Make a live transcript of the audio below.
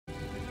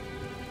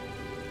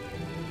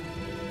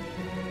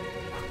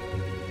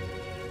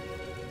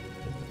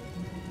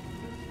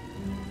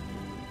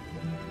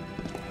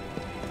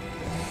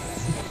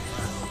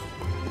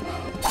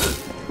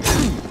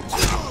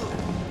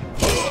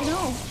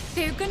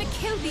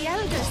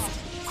eldest.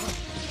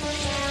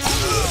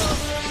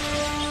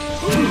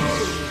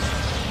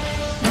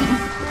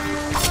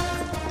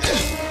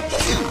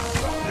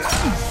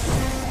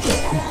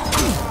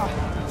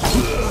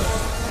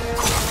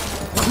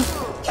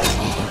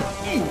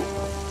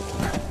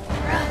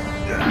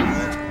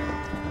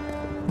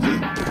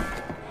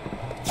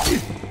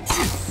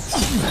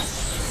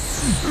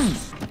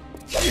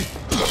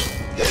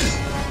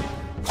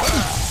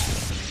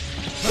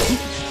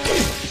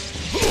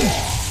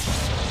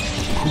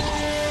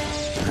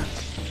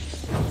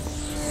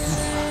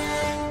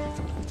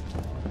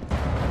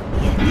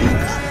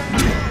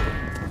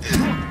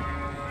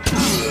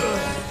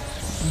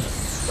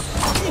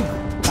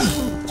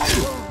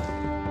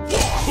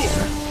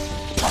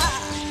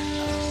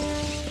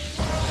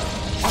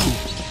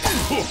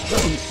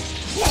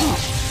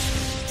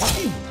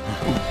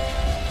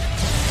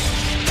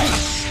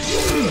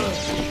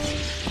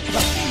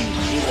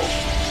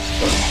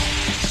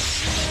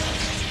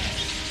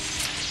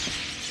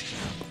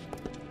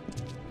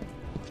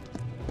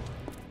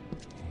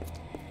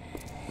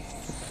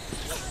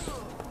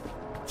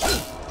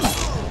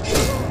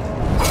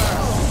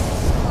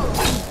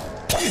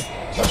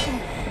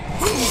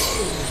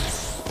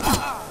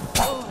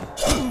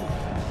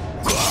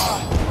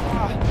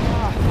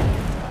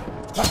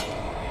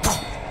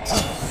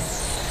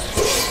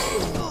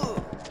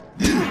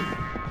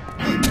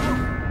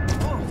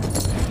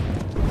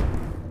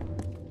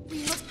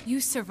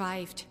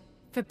 Survived.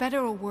 For better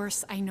or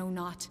worse, I know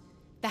not.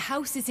 The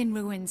house is in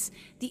ruins,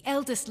 the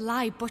eldest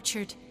lie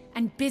butchered,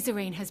 and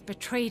Bisarane has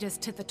betrayed us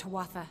to the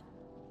Tuatha.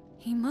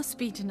 He must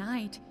be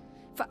denied,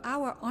 for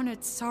our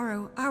honored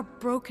sorrow, our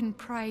broken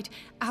pride,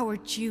 our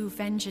due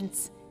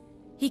vengeance.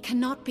 He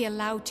cannot be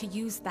allowed to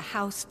use the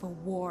house for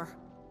war.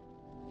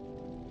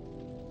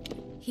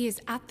 He is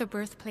at the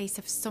birthplace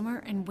of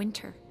summer and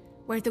winter,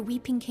 where the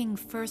Weeping King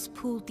first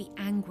pooled the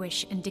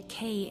anguish and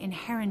decay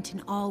inherent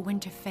in all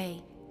winter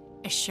fae.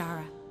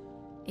 Ashara.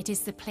 It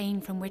is the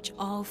plane from which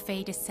all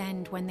Fae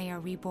descend when they are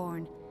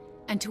reborn,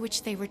 and to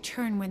which they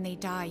return when they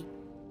die.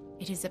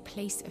 It is a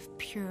place of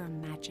pure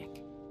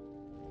magic.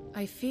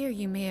 I fear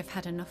you may have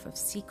had enough of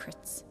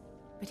secrets,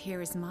 but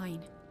here is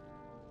mine.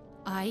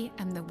 I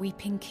am the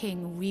Weeping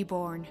King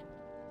reborn.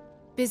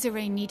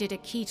 Bisarane needed a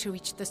key to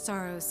reach the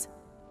Sorrows.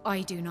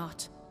 I do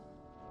not.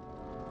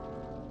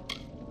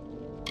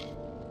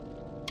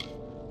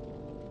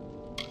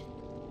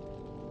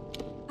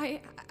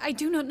 I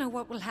do not know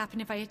what will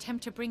happen if I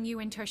attempt to bring you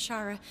into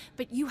Ashara,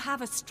 but you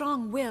have a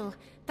strong will.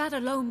 That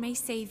alone may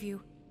save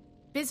you.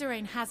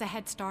 Bisarane has a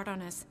head start on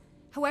us.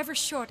 However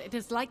short, it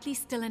is likely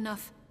still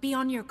enough. Be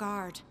on your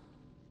guard.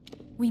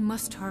 We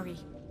must hurry.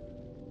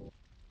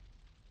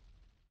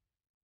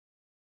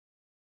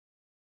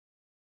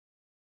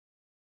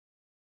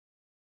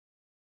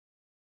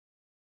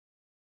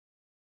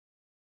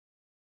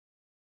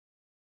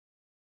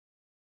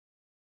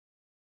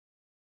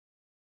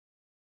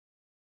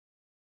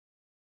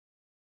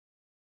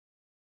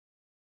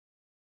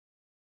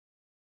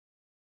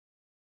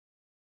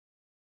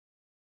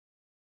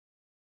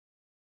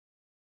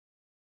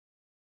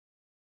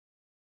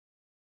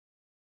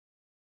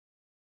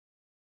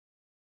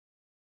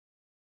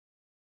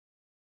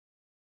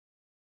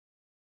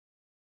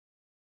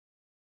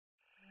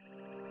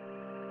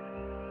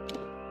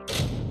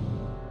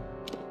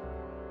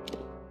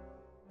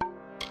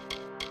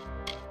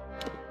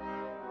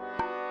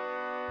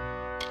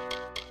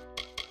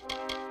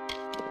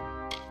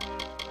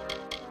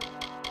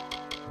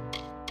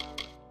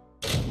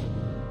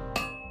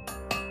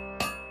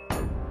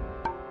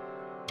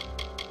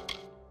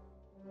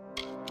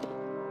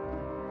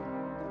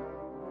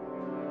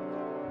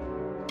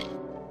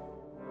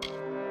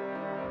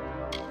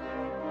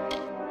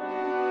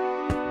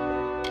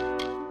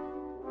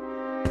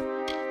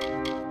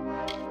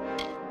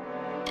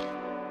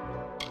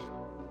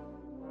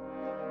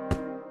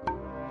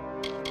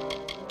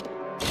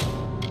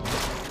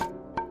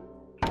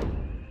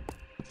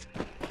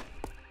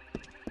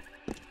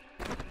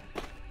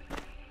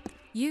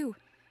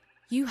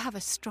 You have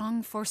a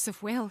strong force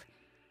of will,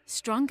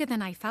 stronger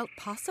than I felt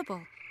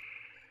possible.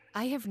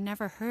 I have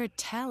never heard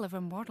tell of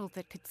a mortal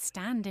that could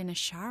stand in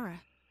Ashara.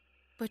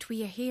 But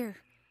we are here.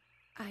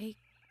 I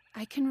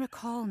can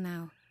recall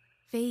now,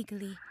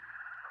 vaguely.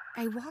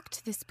 I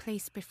walked this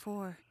place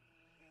before,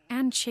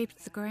 and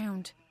shaped the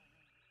ground.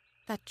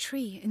 That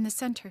tree in the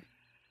center,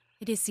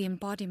 it is the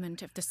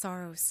embodiment of the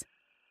Sorrows.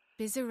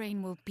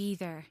 Bisarane will be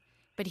there,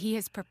 but he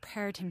has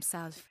prepared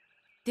himself.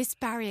 This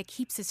barrier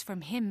keeps us from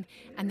him,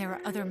 and there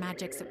are other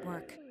magics at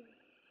work.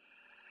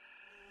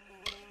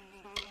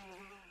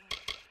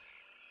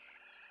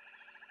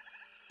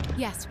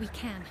 Yes, we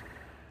can.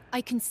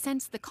 I can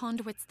sense the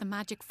conduits the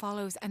magic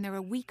follows, and there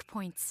are weak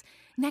points,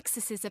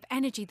 nexuses of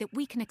energy that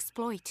we can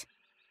exploit.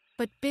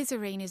 But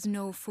Bisarane is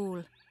no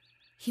fool.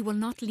 He will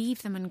not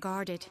leave them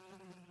unguarded.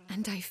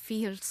 And I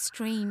feel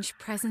strange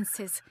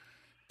presences.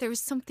 There is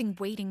something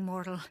waiting,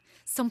 mortal,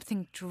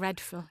 something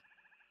dreadful.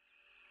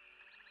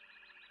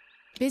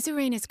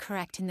 Bisarane is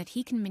correct in that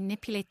he can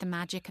manipulate the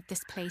magic of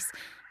this place,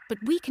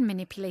 but we can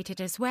manipulate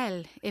it as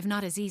well, if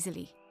not as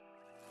easily.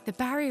 The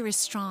barrier is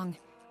strong,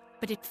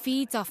 but it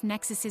feeds off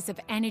nexuses of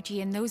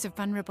energy and those are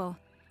vulnerable.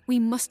 We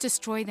must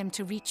destroy them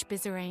to reach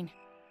Bisarane.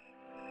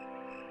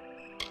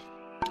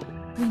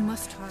 We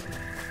must hurry.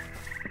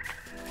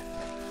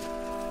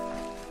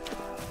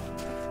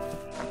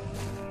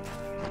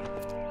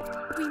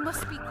 We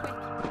must be quick.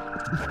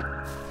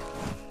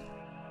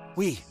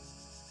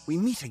 We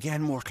meet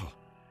again, mortal.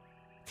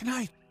 Can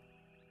I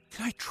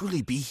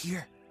truly be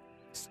here?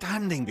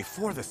 Standing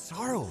before the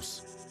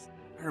sorrows?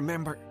 I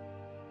remember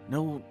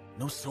no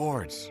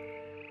swords,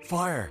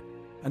 fire,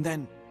 and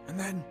then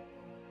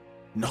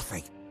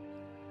nothing.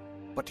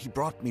 But he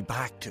brought me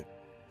back to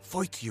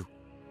fight you.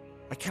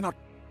 I can't.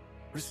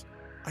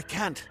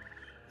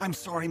 I'm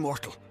sorry,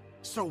 mortal.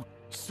 So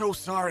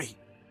sorry.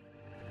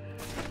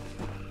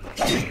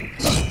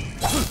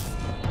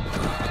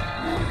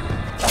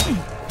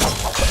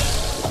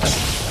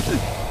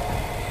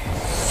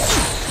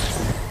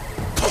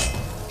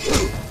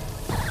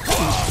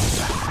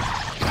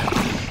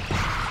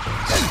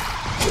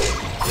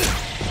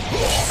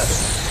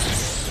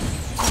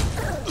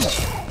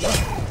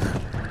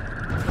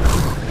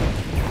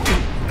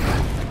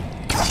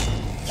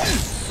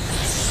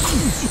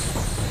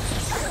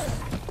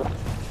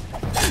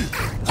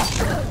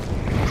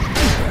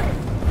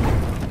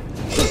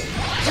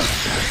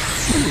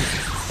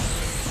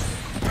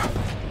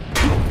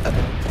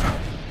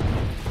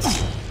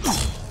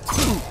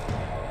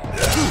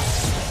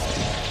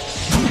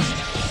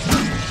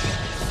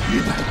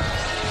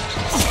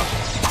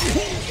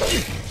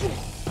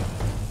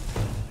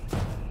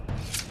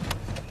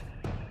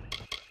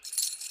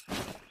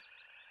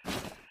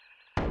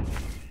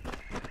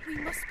 We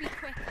must be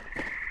quick.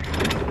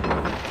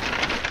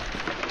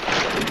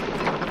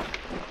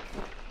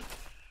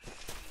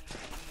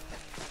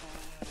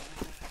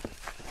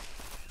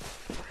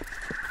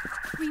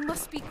 We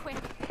must be quick.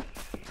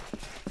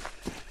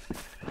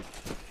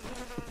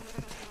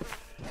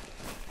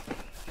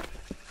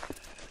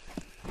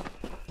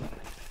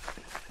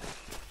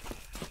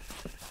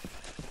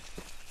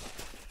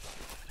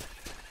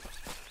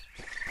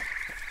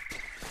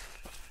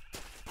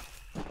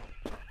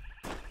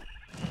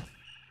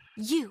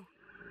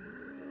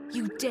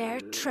 You dare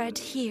tread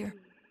here.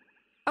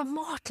 A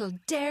mortal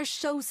dare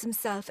shows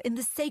himself in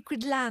the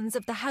sacred lands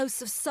of the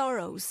House of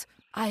Sorrows.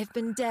 I have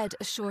been dead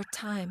a short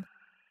time,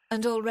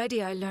 and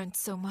already I learned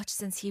so much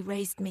since he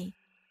raised me.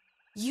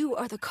 You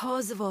are the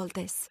cause of all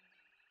this.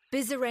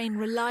 Bisarane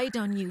relied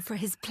on you for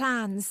his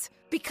plans.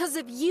 Because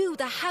of you,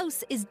 the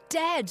house is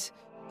dead.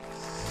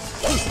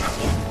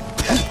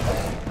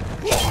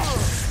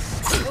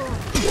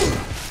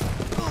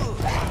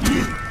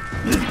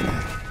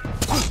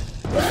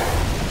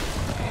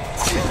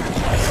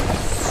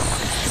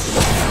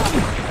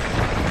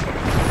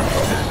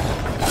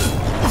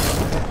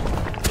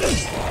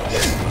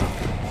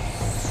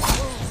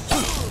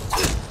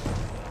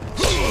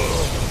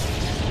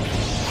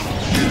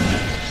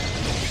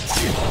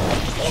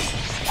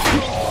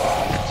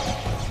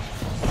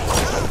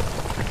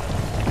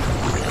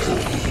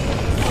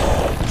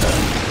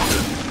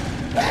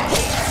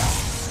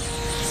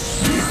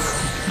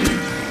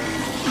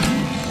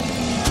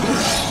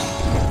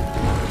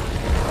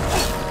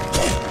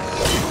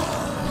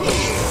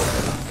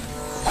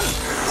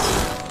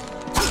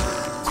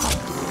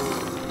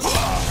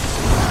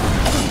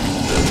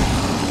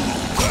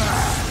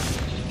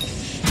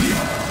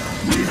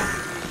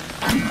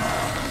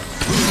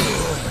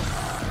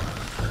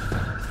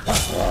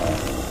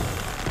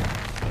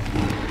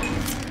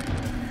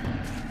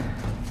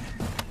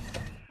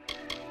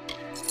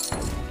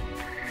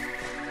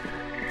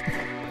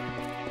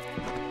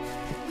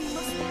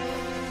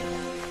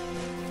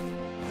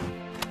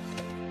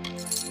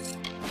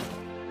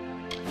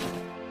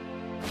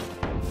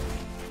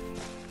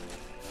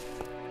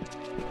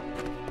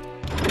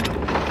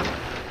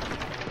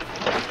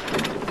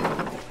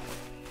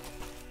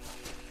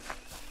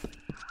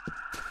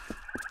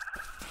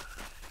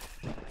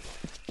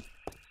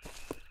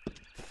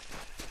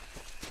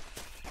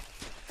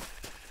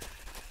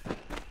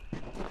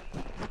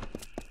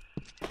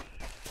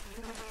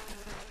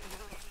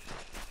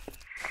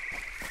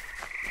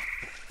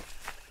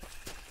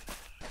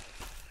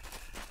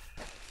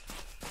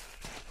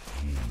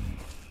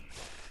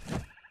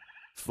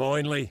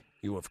 Finally,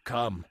 you have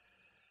come.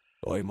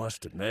 I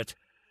must admit,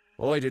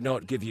 I did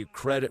not give you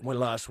credit when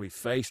last we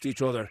faced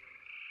each other,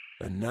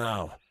 and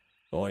now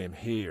I am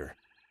here.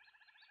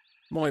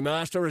 My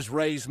master has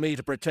raised me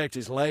to protect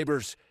his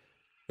labours,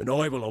 and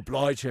I will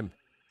oblige him.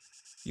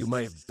 You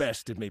may have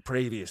bested me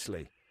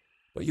previously,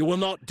 but you will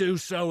not do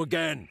so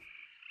again.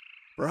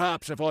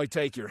 Perhaps if I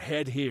take your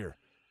head here,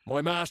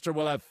 my master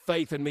will have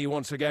faith in me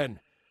once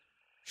again.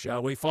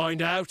 Shall we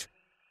find out?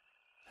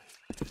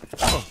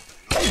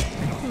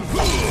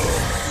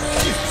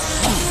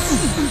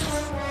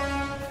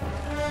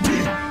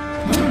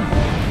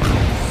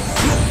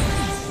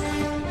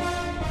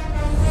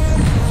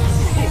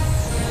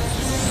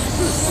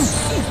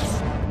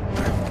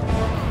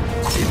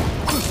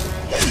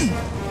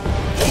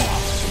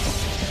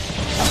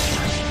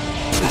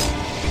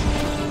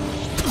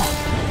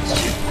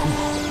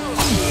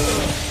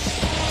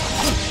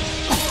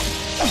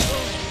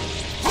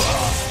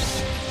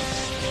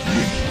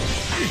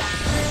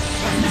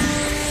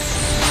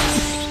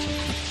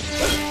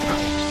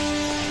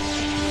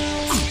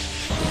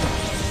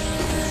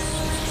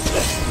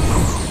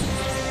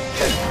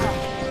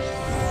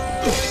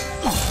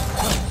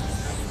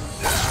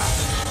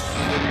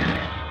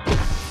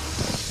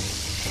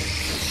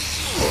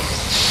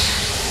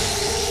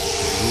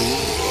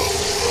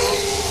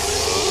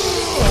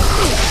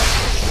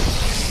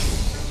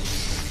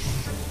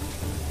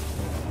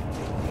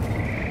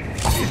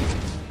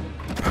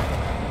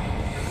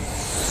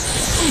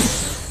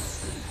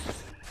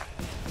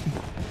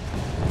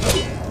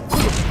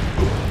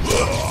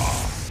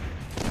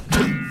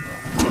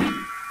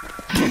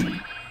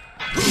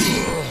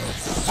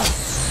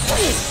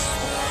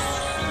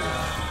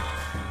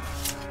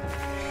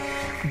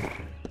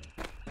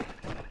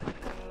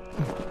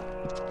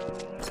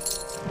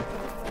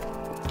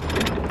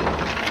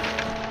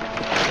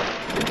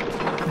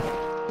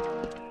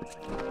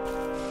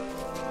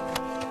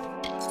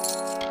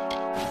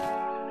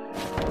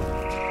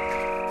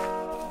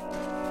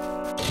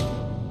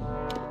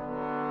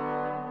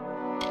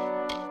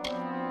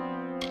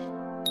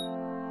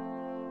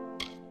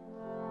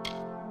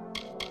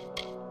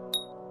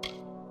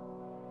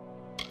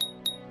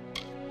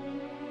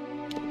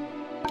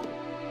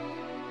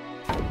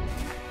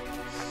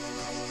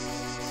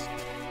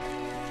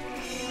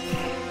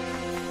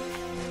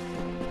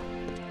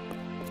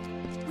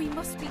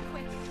 must be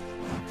quick.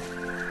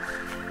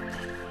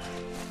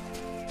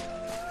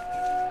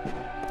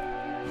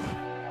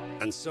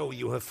 And so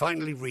you have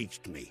finally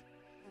reached me.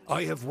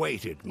 I have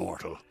waited,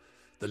 mortal.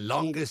 The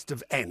longest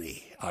of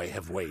any I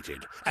have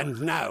waited.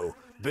 And now,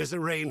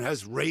 Bisarane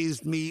has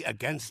raised me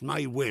against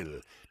my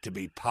will to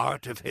be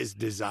part of his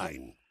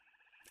design.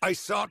 I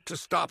sought to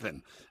stop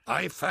him.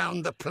 I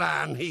found the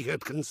plan he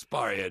had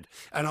conspired,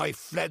 and I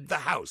fled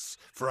the house,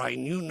 for I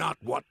knew not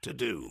what to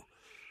do.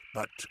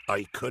 But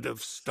I could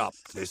have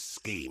stopped this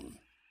scheme.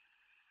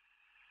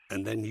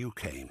 And then you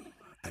came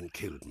and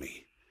killed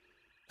me.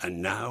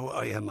 And now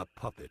I am a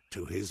puppet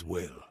to his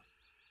will.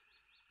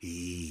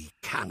 He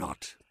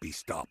cannot be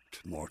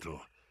stopped,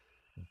 mortal.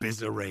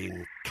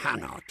 Bisarane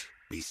cannot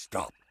be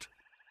stopped.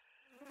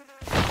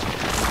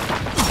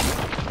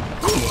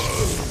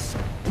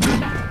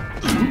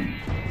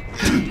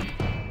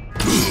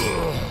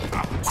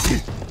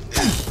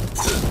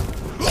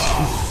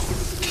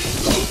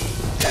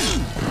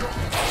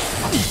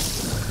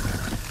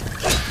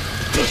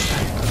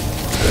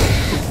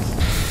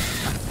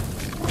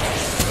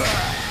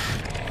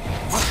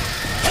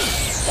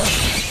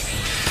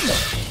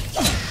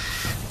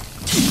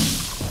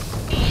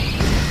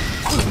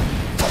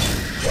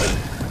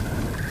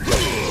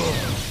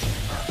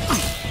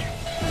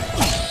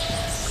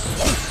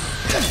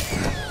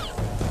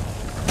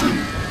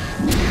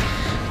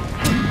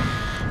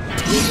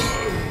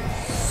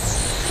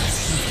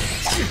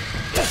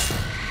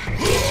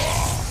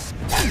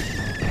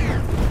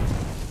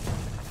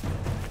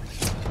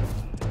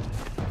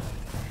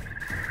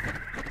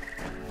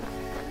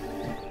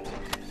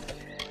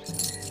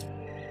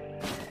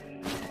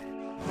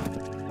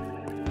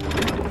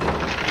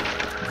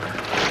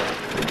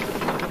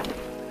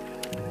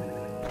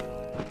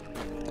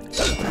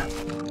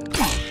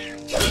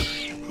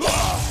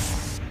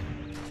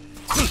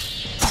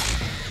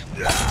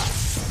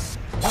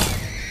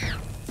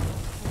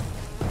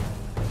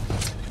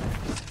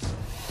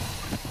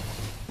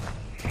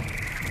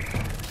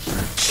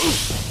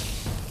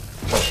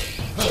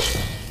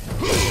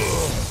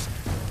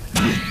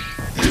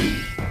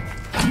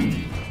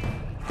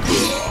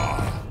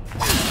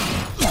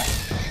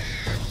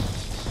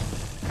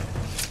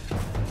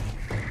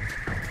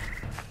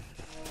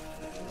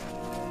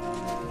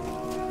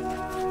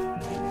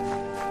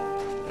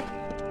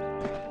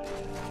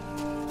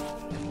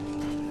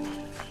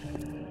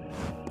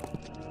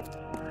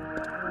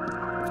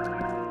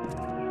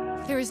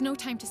 There is no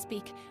time to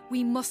speak.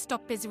 We must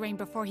stop Bisarane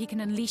before he can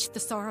unleash the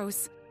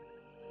sorrows.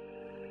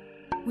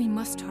 We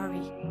must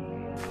hurry.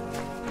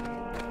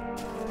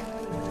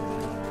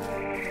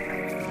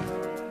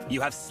 You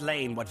have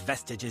slain what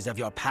vestiges of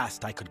your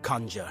past I could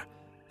conjure,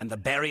 and the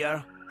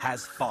barrier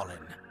has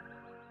fallen.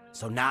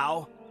 So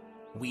now,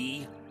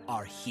 we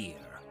are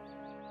here.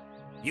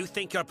 You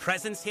think your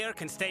presence here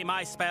can stay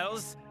my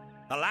spells?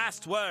 The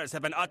last words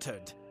have been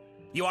uttered.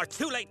 You are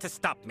too late to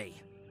stop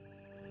me.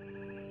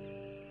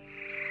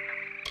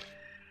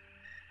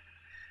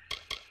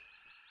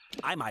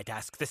 I might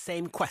ask the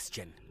same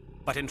question,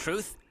 but in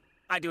truth,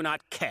 I do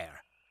not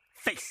care.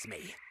 Face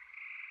me.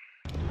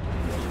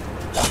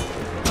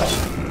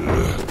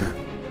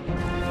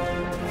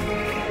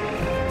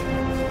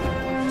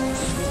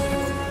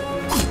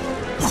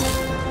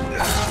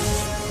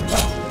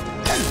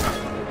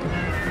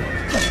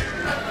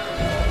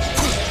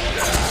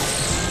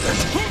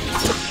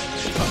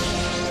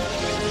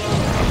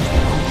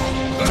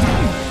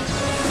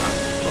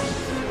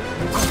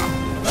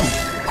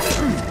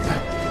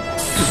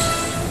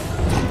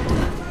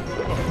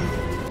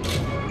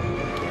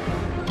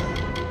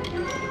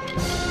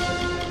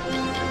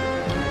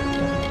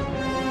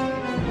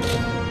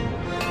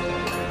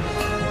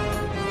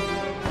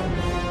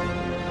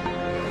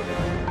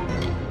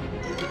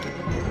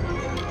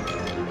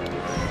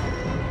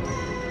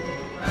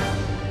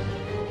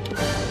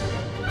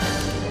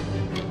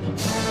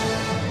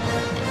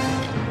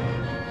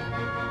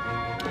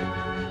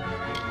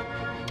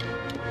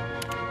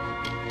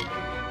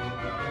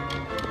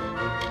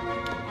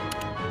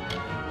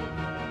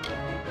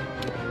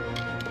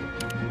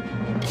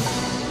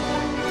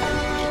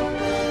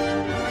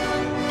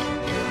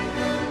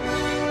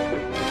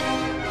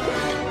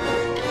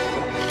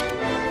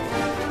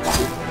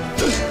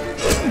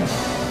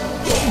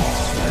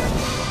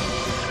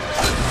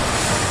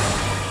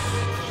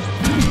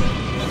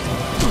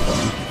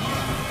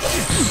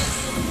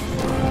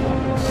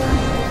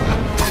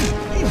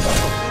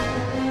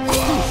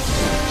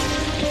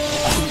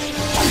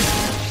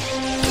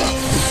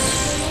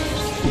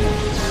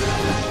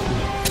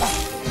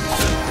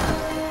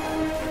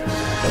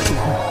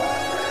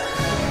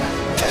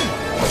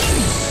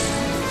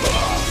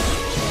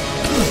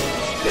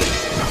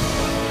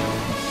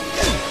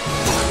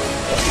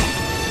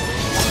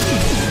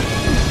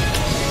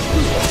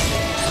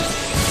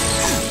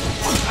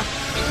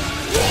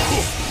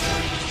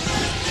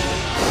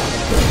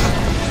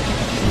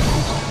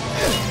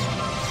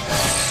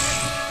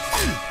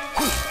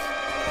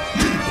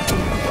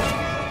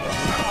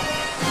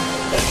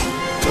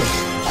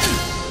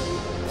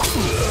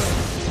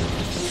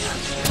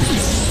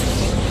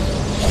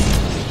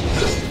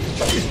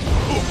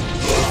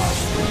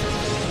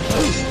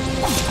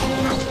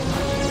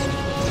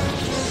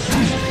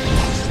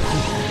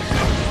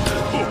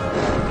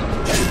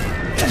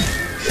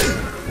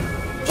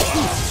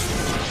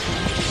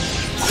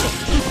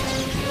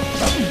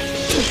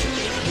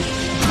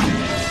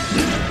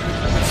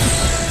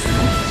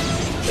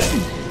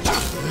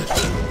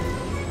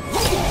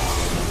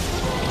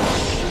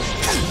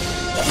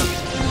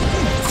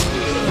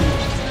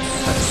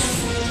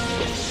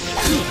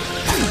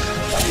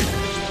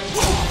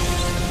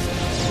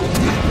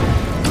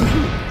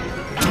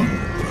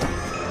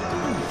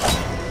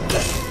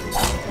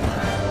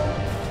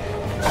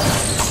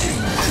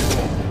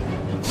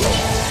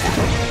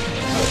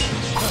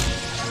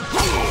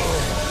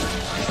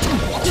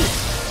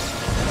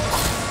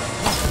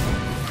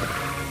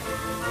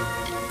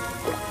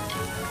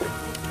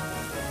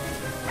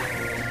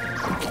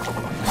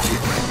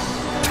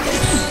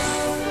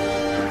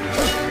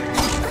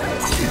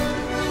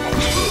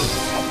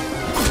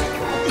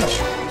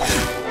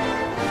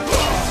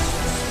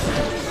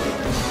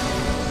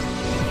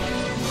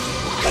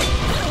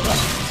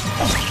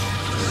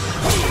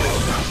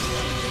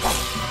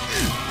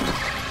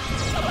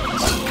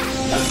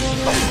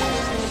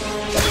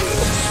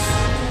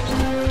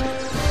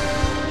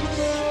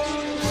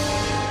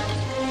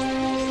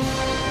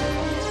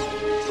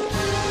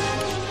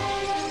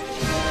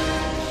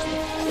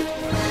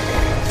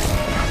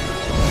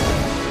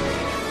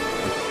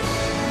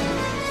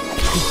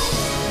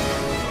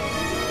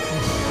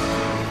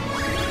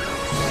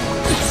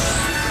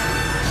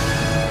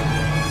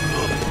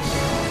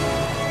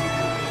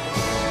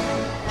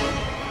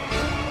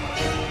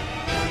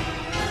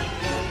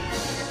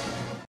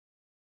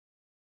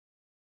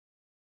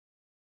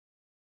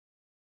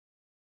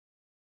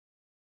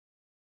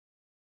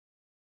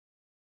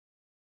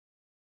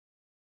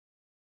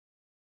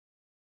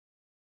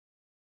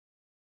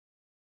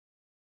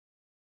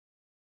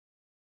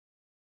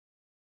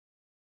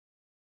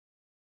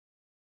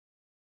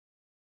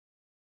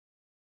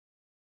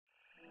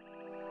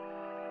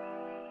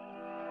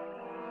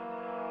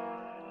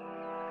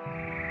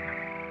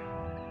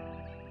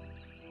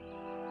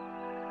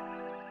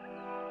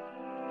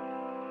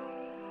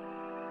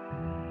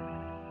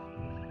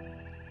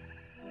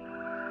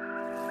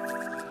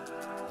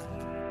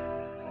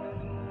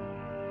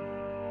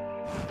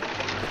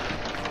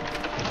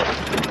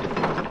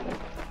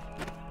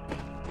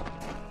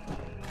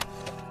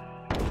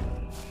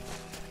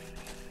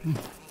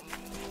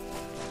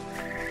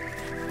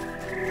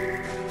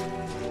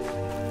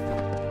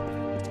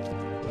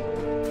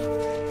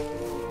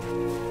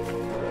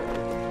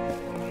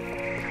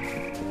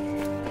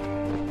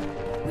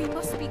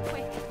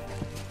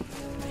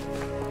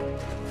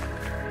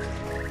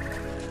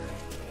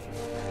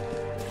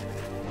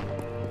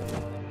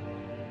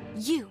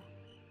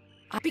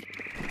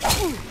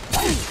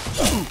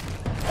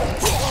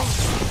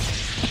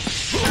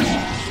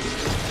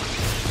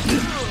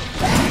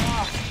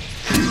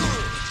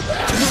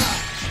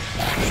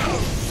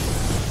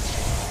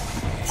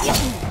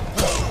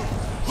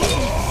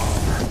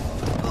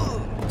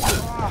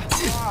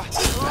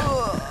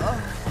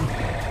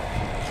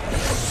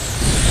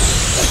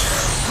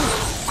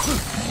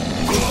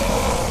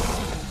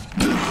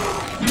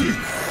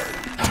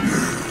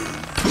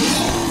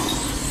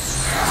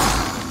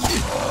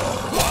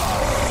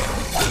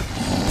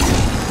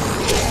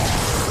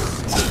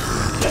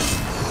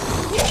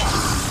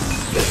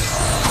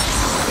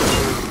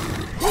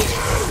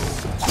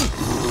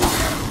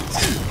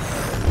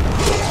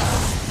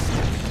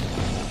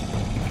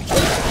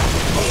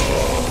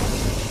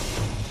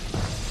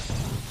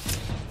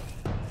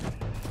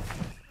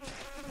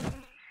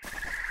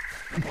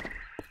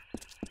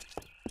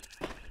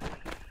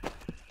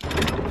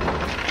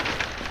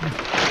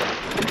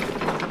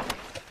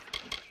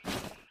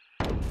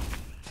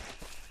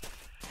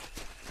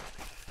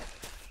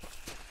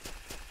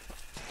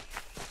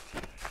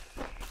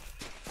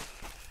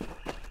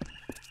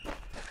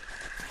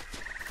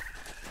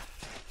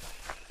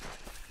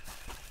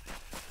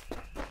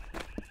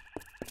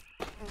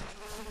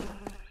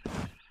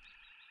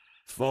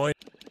 Fine.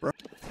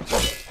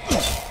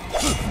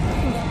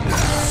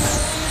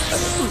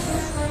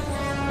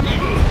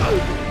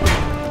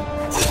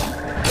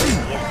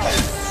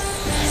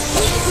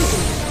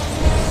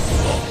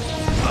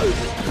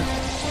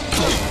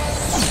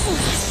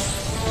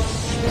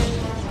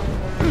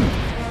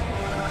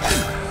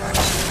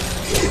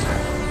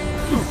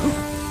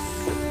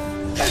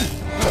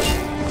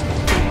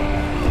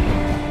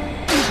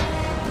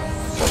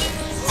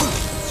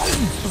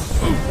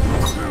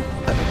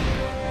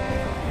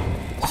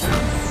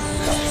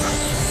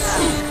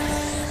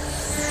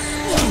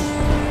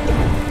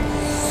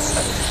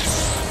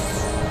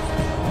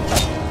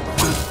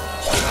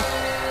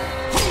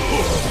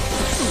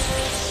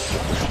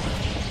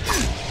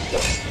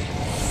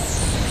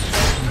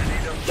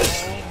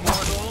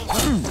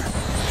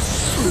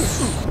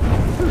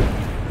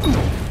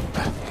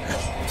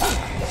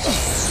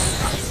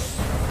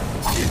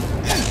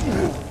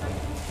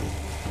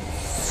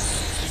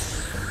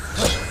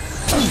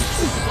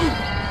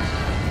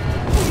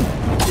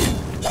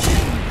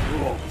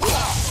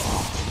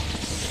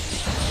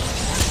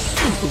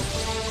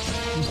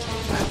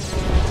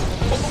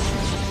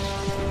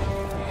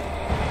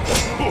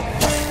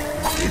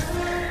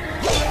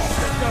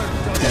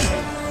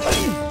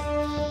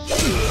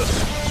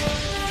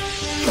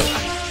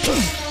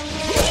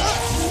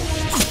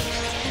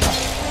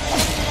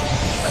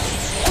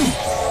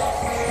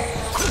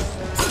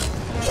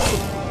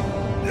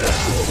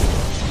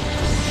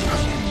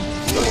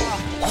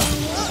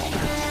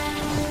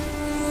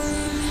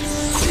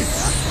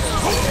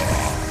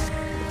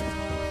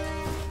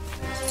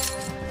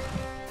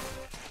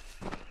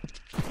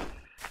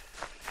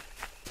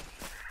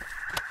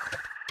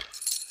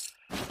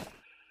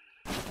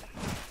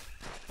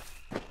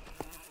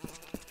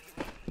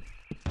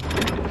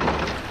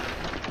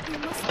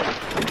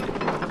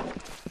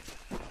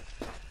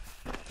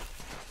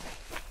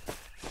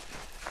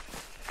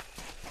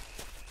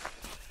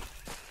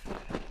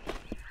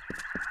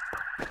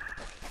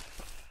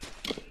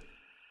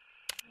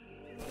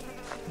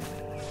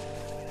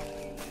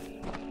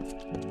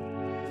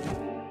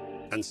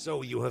 And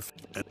so you have...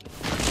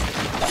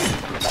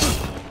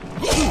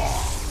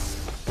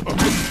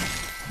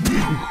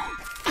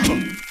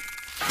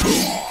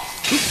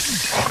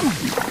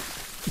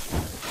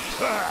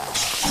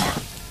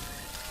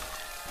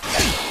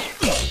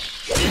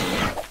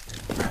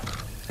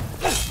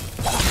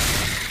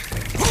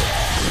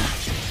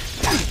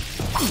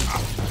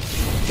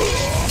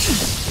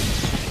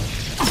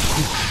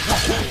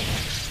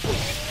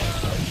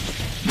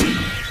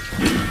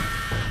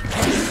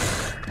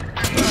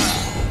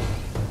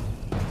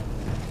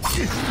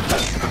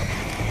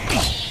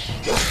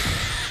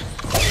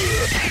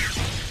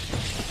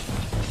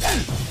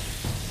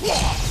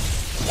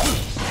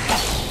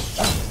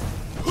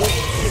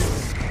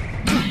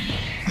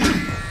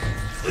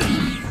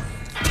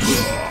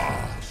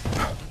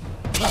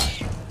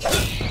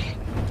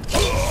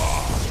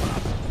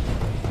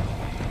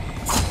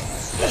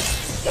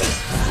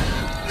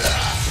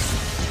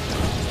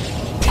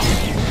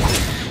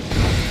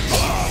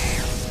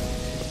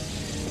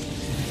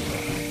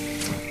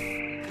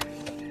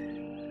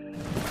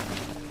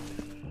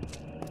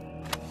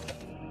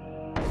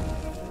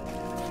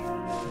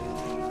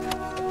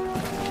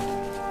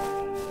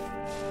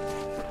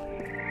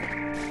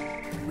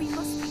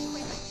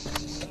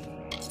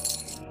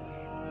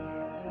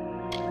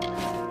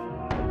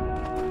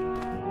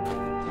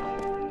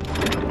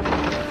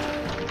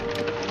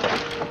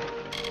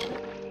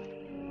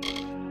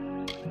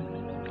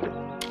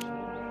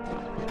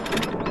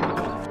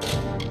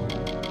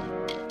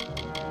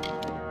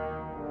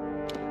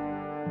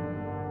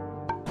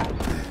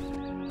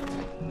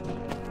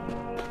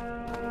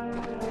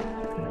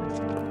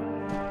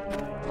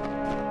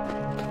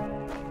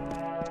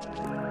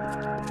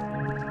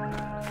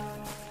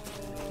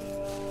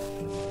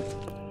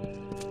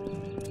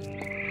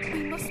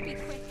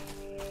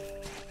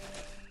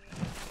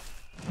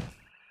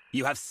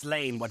 You have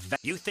slain what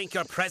you think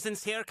your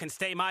presence here can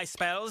stay my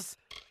spells?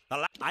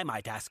 I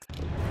might ask.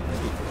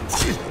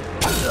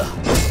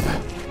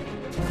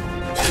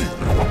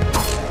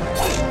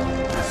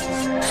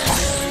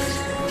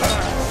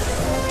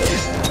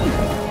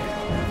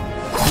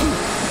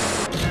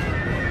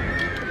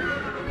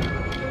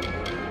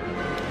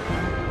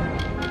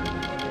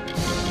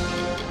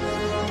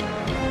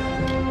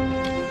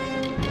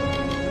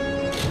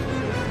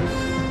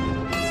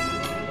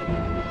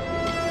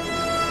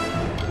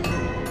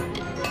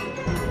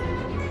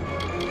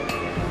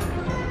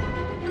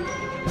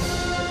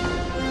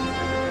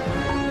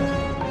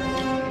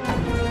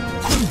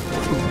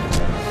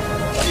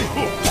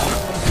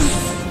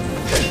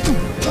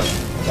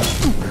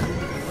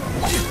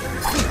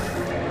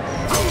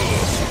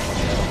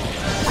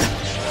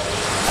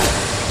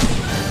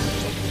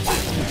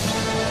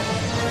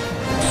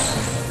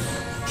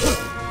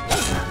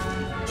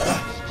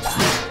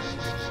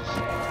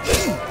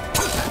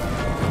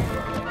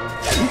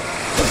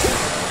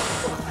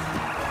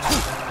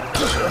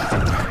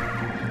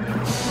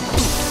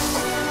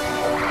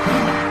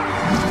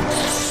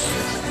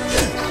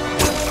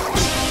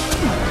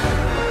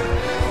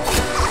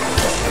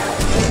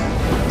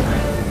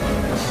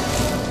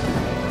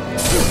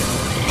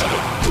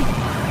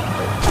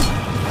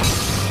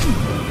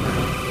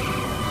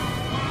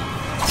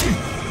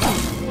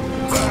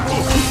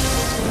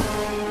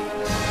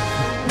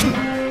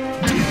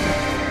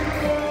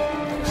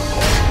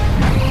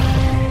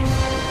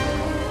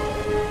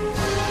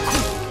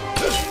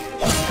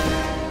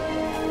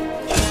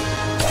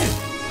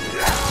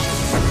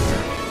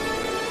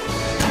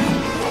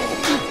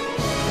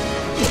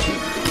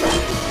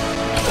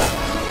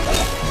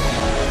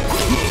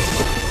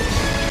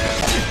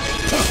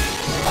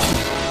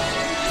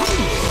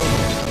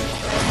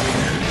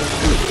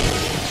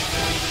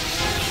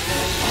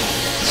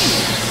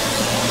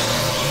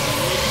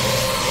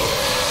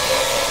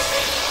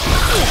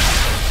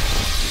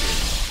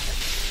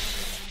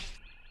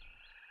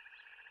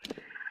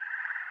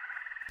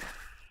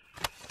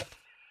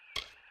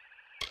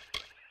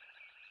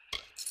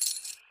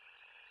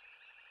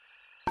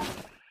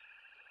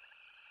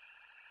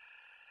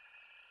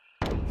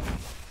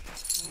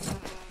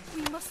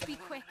 Must be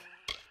quick.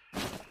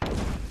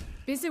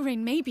 Bisarane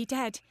may be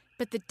dead,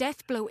 but the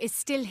death blow is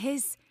still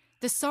his.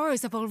 The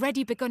Sorrows have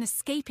already begun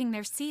escaping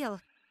their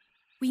seal.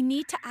 We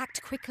need to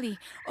act quickly,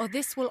 or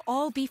this will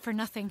all be for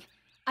nothing.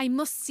 I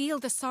must seal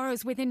the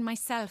Sorrows within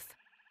myself.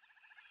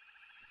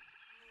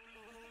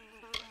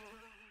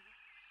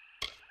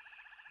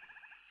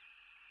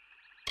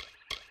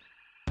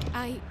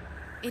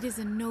 It is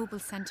a noble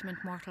sentiment,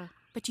 mortal,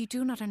 but you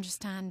do not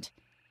understand.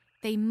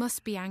 They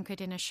must be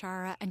anchored in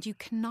Ashara, and you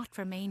cannot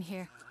remain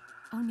here.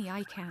 Only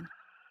I can.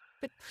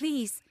 But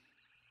please,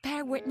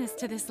 bear witness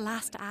to this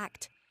last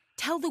act.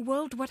 Tell the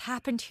world what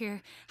happened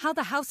here, how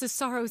the House of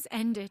Sorrows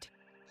ended.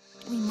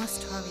 We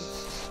must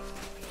hurry.